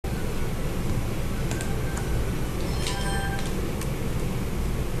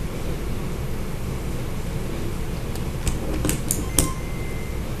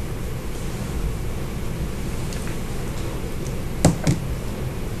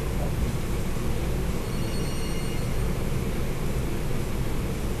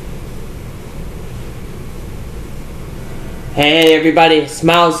Hey everybody,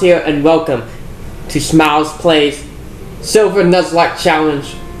 Smiles here and welcome to Smiles Plays Silver Nuzlocke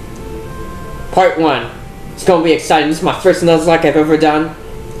Challenge Part 1. It's gonna be exciting. This is my first Nuzlocke I've ever done.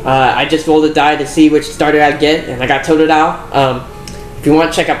 I just rolled a die to see which starter I'd get and I got Totodile. If you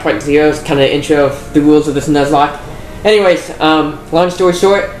want to check out Part 0, it's kind of an intro of the rules of this Nuzlocke. Anyways, long story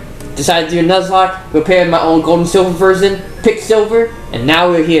short, decided to do a Nuzlocke, repaired my old gold and silver version, picked silver, and now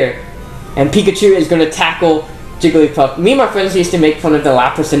we're here. And Pikachu is gonna tackle Jigglypuff. Me and my friends used to make fun of the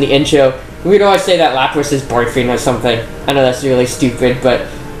Lapras in the intro. We'd always say that Lapras is barfing or something. I know that's really stupid, but,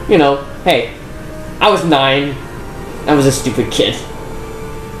 you know, hey, I was 9. I was a stupid kid.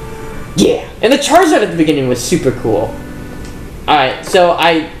 Yeah, and the Charizard at the beginning was super cool. Alright, so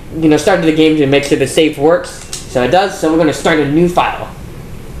I, started the game to make sure the save works. So it does, so we're going to start a new file.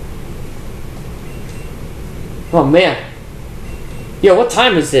 Oh, man. Yo, what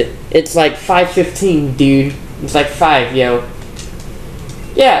time is it? It's like 5:15, dude. It's like 5, yo.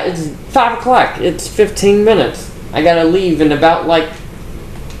 Yeah, it's 5 o'clock. It's 15 minutes. I gotta leave in about, like,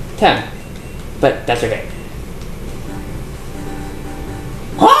 10. But that's okay.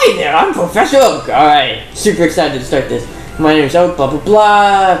 Hi there, I'm Professor Oak. Alright, super excited to start this. My name is Oak, blah, blah,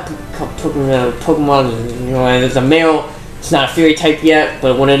 blah. Pokemon, there's a male. It's not a fairy type yet,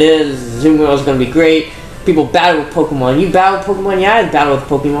 but when it is, Zoom World is gonna be great. People battle with Pokemon. You battle with Pokemon? Yeah, I battle with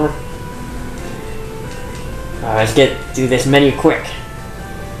Pokemon. Alright, let's get through this menu quick.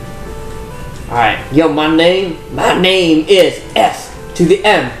 Alright, yo, my name is S to the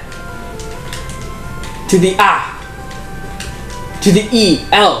M to the I to the E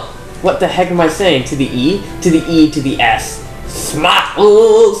L. What the heck am I saying? To the E to the E to the S.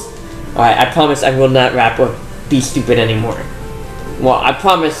 Smiles. Alright, I promise I will not rap or be stupid anymore. Well, I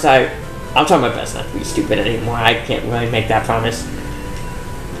promise I'll try my best not to be stupid anymore. I can't really make that promise.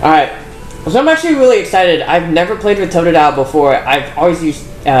 Alright. So I'm actually really excited. I've never played with Totodile before. I've always used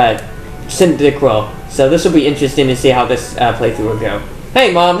Cyndaquil. So this will be interesting to see how this playthrough will go.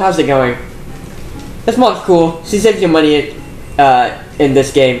 Hey Mom, how's it going? This mom's cool. She saves you money in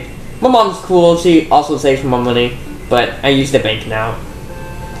this game. My mom's cool. She also saves my money. But I use the bank now.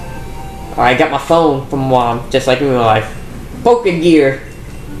 Alright, I got my phone from Mom, just like in real life. Pokegear.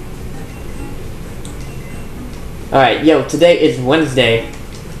 Alright, yo, today is Wednesday.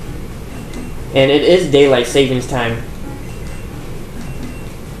 And it is daylight savings time.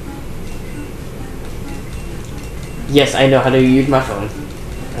 Yes, I know how to use my phone.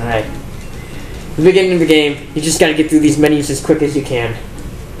 Alright. The beginning of the game, you just gotta get through these menus as quick as you can.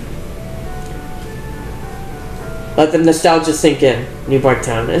 Let the nostalgia sink in. New Bark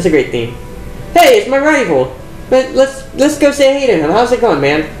Town. That's a great theme. Hey, it's my rival! But let's go say hey to him. How's it going,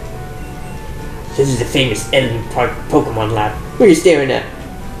 man? This is the famous Eden Park Pokemon Lab. Who are you staring at?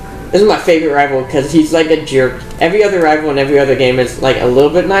 This is my favorite rival because he's like a jerk. Every other rival in every other game is like a little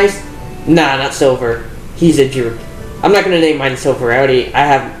bit nice. Nah, not Silver. He's a jerk. I'm not gonna name mine Silver. I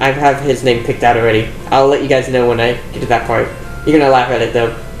have his name picked out already. I'll let you guys know when I get to that part. You're gonna laugh at it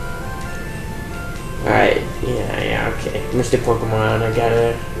though. Alright, yeah, okay. Mr. Pokemon, I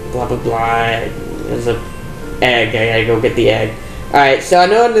gotta blah blah blah. There's a egg. I gotta go get the egg. Alright, so I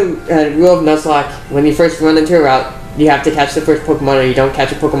know in the rule of Nuzlocke, when you first run into a route, you have to catch the first Pokemon or you don't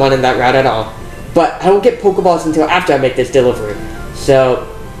catch a Pokemon in that route at all. But I don't get Pokeballs until after I make this delivery. So,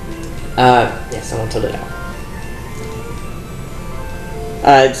 yes, I won't tell it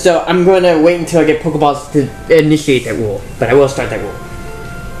out. So I'm going to wait until I get Pokeballs to initiate that rule. But I will start that rule.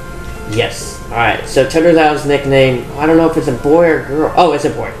 Yes. Alright, so Totodile's nickname, I don't know if it's a boy or girl. Oh, it's a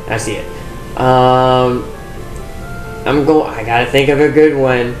boy. I see it. I gotta think of a good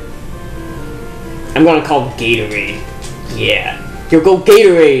one. I'm gonna call him Gatorade. Yeah. Yo, go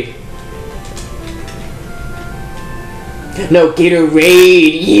Gatorade! No,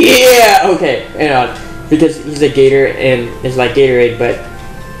 Gatorade! Yeah! Okay, hang on. Because he's a gator and it's like Gatorade, but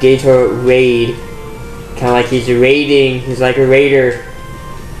Gatorade. Kinda like he's raiding. He's like a raider.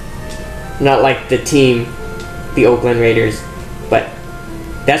 Not like the team, the Oakland Raiders. But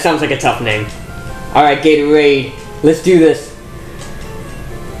that sounds like a tough name. Alright, Gatorade. Let's do this.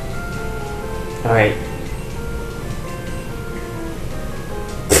 Alright.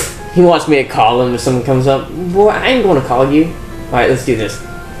 He wants me to call him if someone comes up. Boy, I ain't gonna call you. Alright, let's do this.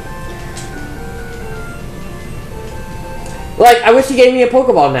 Like, I wish he gave me a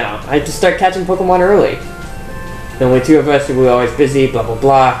Pokeball now. I have to start catching Pokemon early. The only two of us, we're always busy, blah blah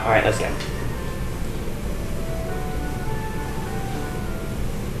blah. Alright, let's go.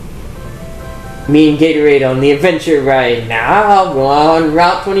 Me and Gatorade on the adventure right now. We're on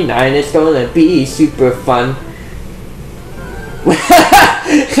Route 29. It's gonna be super fun.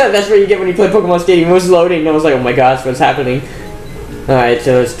 That's what you get when you play Pokemon Stadium. It was loading, and I was like, oh my gosh, what's happening? Alright,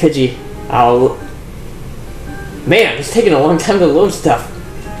 so it's Pidgey. Man, it's taking a long time to load stuff.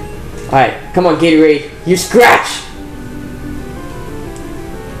 Alright, come on, Gatorade. You scratch!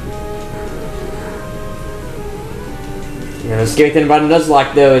 You know, the scary thing about a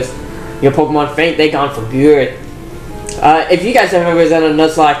Nuzlocke, though, is your Pokemon faint, they gone for good. If you guys have ever done a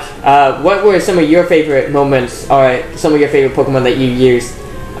Nuzlocke, what were some of your favorite moments, or some of your favorite Pokemon that you used?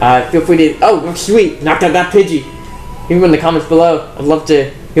 Feel free to... Oh, sweet! Knocked out that Pidgey! Leave them in the comments below. I'd love to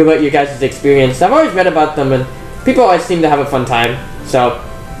hear about your guys' experience. I've always read about them, and people always seem to have a fun time. So,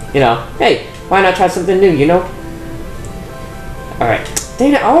 you know, hey, why not try something new, you know? Alright.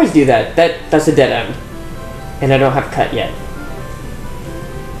 Dang it, I always do that. That's a dead end. And I don't have cut yet.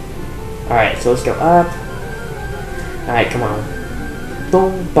 Alright, so let's go up. Alright, come on.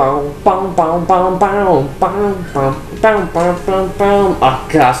 Boom, boom, boom, boom, boom, boom, boom, boom, boom, boom, boom, boom. Oh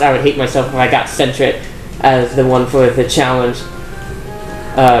gosh, I would hate myself if I got Sentret as the one for the challenge.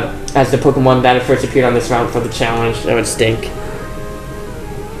 As the Pokemon that first appeared on this round for the challenge. That would stink.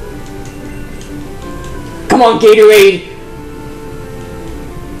 Come on, Gatorade!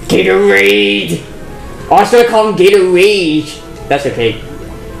 Gatorade! Oh, I started calling him Gatorade! That's okay.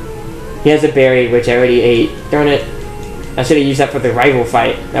 He has a berry, which I already ate. Darn it. I should have used that for the rival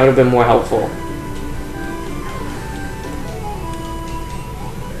fight. That would have been more helpful.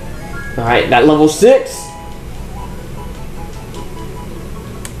 Alright, that level 6.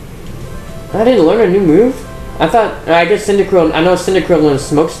 I didn't learn a new move? I thought, I guess Cyndaquil, I know Cyndaquil and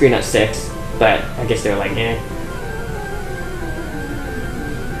Smokescreen at 6. But, I guess they're like, eh.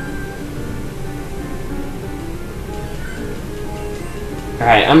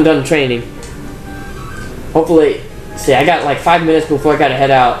 Alright, I'm done training. Hopefully, see, I got like 5 minutes before I gotta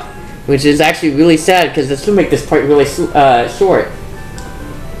head out, which is actually really sad because this will make this part really short.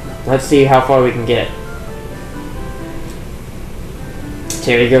 Let's see how far we can get.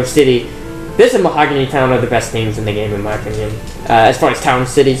 Cherry Grove City. This and Mahogany Town are the best names in the game, in my opinion. As far as town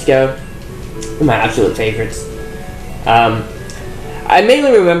cities go, they're my absolute favorites. I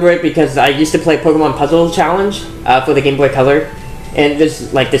mainly remember it because I used to play Pokemon Puzzle Challenge for the Game Boy Color. And this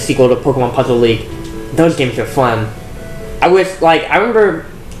is like the sequel to Pokemon Puzzle League. Those games are fun. I remember,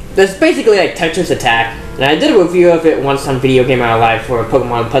 there's basically like Tetris Attack, and I did a review of it once on Video Game Hour Live for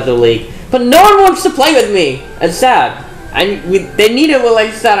Pokemon Puzzle League, but no one wants to play with me. It's sad. They need to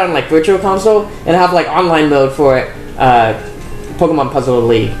release that on like Virtual Console and have like online mode for it, Pokemon Puzzle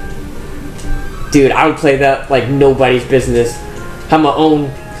League. Dude, I would play that like nobody's business. Have my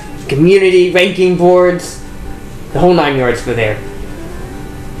own community ranking boards, the whole 9 yards for there.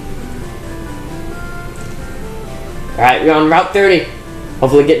 Alright, we're on Route 30.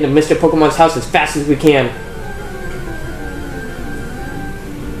 Hopefully getting to Mr. Pokemon's house as fast as we can.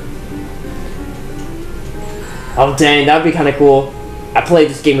 Oh dang, that would be kind of cool. I played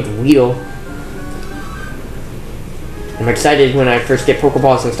this game with Weedle. I'm excited when I first get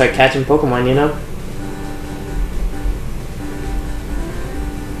Pokeballs and start catching Pokemon, you know?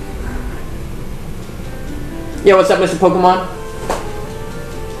 Yo, what's up, Mr. Pokemon?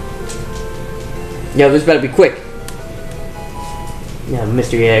 Yo, this better be quick. Yeah,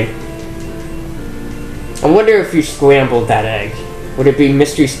 mystery egg. I wonder if you scrambled that egg. Would it be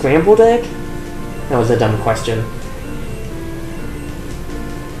mystery scrambled egg? That was a dumb question.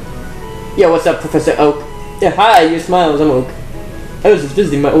 Yo, what's up, Professor Oak? Yeah, hi, your smiles, I'm Oak. I was just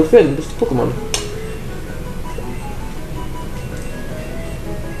visiting my old friend, Mr. Pokemon.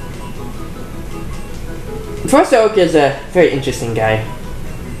 Professor Oak is a very interesting guy.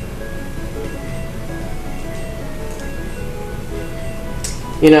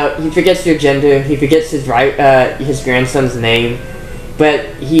 You know, he forgets your gender, he forgets his grandson's name,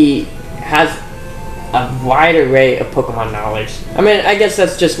 but he has a wide array of Pokemon knowledge. I mean, I guess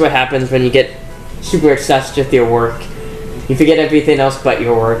that's just what happens when you get super obsessed with your work. You forget everything else but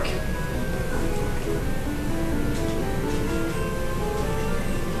your work.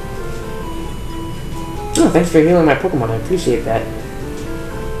 Oh, thanks for healing my Pokemon, I appreciate that.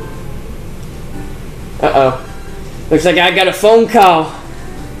 Uh-oh. Looks like I got a phone call.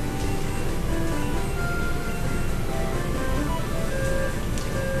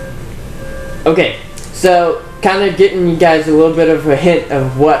 Okay, so kind of getting you guys a little bit of a hint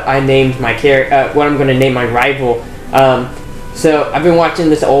of what I named my what I'm going to name my rival. So I've been watching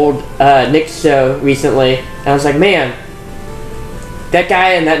this old Nick show recently, and I was like, man, that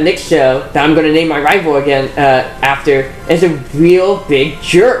guy in that Nick show that I'm going to name my rival again after is a real big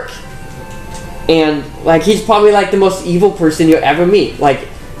jerk. And like, he's probably like the most evil person you'll ever meet. Like,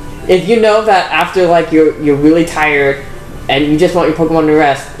 if you know that after like you're really tired and you just want your Pokemon to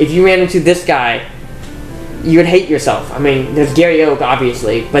rest, if you ran into this guy, you would hate yourself. I mean, there's Gary Oak,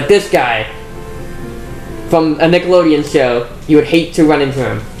 obviously, but this guy from a Nickelodeon show, you would hate to run into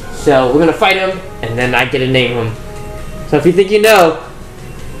him. So we're gonna fight him, and then I get to name him. So if you think you know,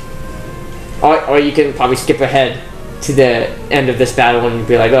 or you can probably skip ahead to the end of this battle and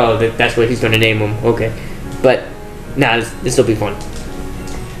be like, oh, that's what he's gonna name him. Okay, but nah, this will be fun.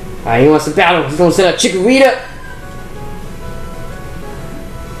 Alright, he wants to battle. He's gonna send out Chikorita.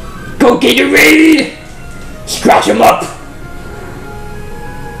 Go Gatorade! Scratch him up!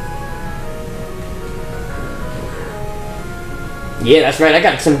 Yeah, that's right, I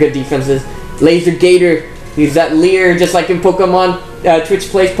got some good defenses. Laser Gator. Use that Leer just like in Pokemon. Twitch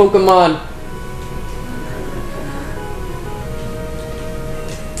Plays Pokemon.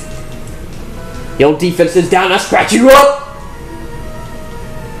 Your defense is down, I'll scratch you up!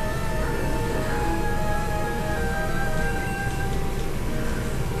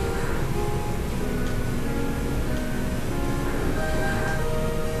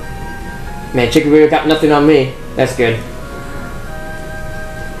 Man, Chikorita got nothing on me. That's good.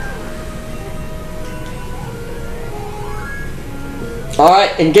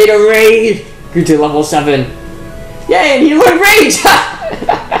 Alright, and Gatorade grew to level 7. Yay, and he learned Rage!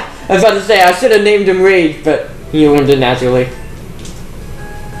 I was about to say, I should have named him Rage, but he learned it naturally.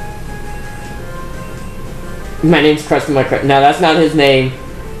 My name's Crust My Crust. No, that's not his name.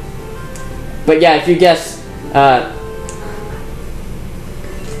 But yeah, if you guess,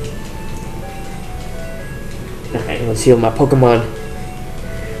 okay, let's heal my Pokemon.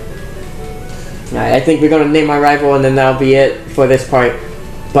 Alright, I think we're gonna name my rival and then that'll be it for this part.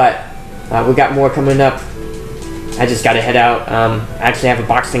 But, we got more coming up. I just gotta head out. I actually have a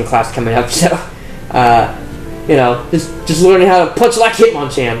boxing class coming up, so, you know, just learning how to punch like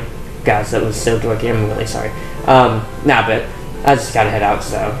Hitmonchan. Guys, that was so dorky, I'm really sorry. Nah, but I just gotta head out,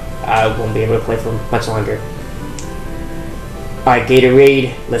 so I won't be able to play for much longer. Alright,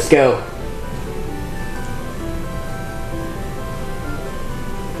 Gatorade, let's go.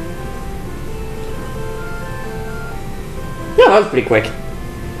 Yeah, that was pretty quick.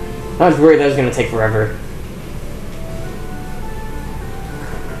 I was worried that was gonna take forever.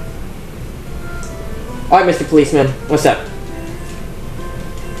 Alright, Mr. Policeman, what's up?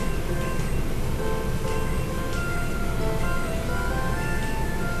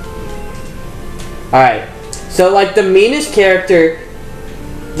 Alright, so like the meanest character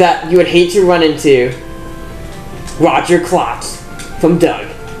that you would hate to run into, Roger Klotz from Doug.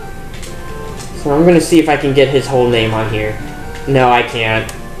 So I'm gonna see if I can get his whole name on here. No, I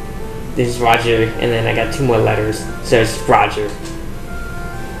can't. This is Roger, and then I got 2 more letters, so it's Roger.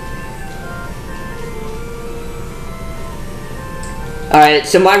 Alright,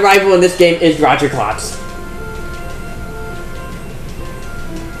 so my rival in this game is Roger Klotz.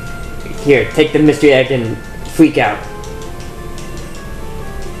 Here, take the mystery egg and freak out.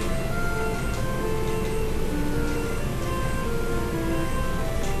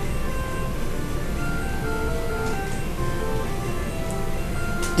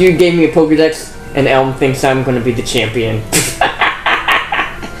 Dude gave me a Pokedex, and Elm thinks I'm gonna be the champion.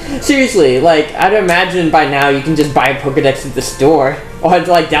 Seriously, like, I'd imagine by now you can just buy a Pokedex at the store, or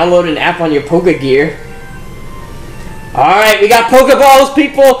like download an app on your Pokegear. Alright, we got Pokeballs,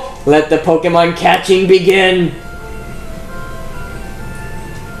 people! Let the Pokemon catching begin!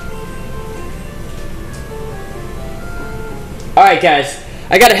 Alright guys,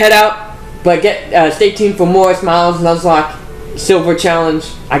 I gotta head out, but stay tuned for more Smiles Nuzlocke Silver Challenge.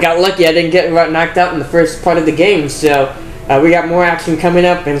 I got lucky, I didn't get knocked out in the first part of the game, so we got more action coming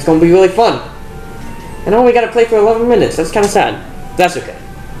up, and it's gonna be really fun. And I only gotta play for 11 minutes, that's kinda sad. That's okay,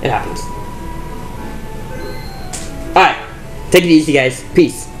 it happens. Alright, take it easy guys,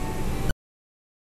 peace.